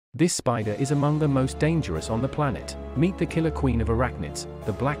This spider is among the most dangerous on the planet. Meet the killer queen of arachnids,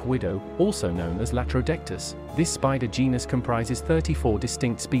 the black widow, also known as Latrodectus. This spider genus comprises 34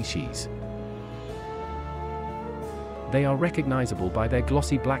 distinct species. They are recognizable by their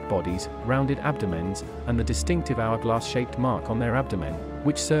glossy black bodies, rounded abdomens, and the distinctive hourglass-shaped mark on their abdomen,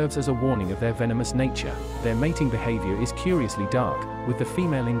 which serves as a warning of their venomous nature. Their mating behavior is curiously dark, with the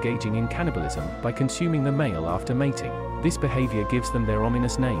female engaging in cannibalism by consuming the male after mating. This behavior gives them their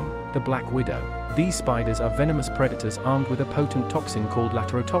ominous name, the black widow. These spiders are venomous predators armed with a potent toxin called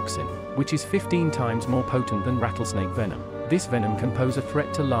latrodectus, which is 15 times more potent than rattlesnake venom. This venom can pose a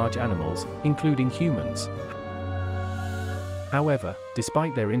threat to large animals, including humans. However,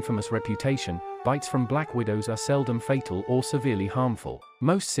 despite their infamous reputation, bites from black widows are seldom fatal or severely harmful.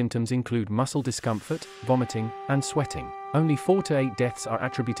 Most symptoms include muscle discomfort, vomiting, and sweating. Only 4 to 8 deaths are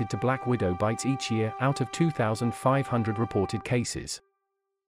attributed to black widow bites each year out of 2,500 reported cases.